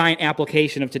one giant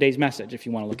application of today's message, if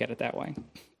you want to look at it that way.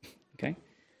 Okay?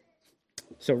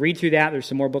 So read through that. There's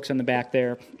some more books on the back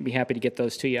there. I'd be happy to get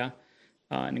those to you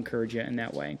and encourage you in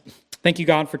that way. Thank you,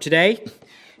 God, for today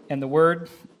and the word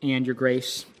and your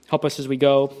grace. Help us as we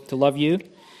go to love you,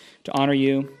 to honor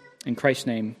you. In Christ's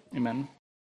name, amen.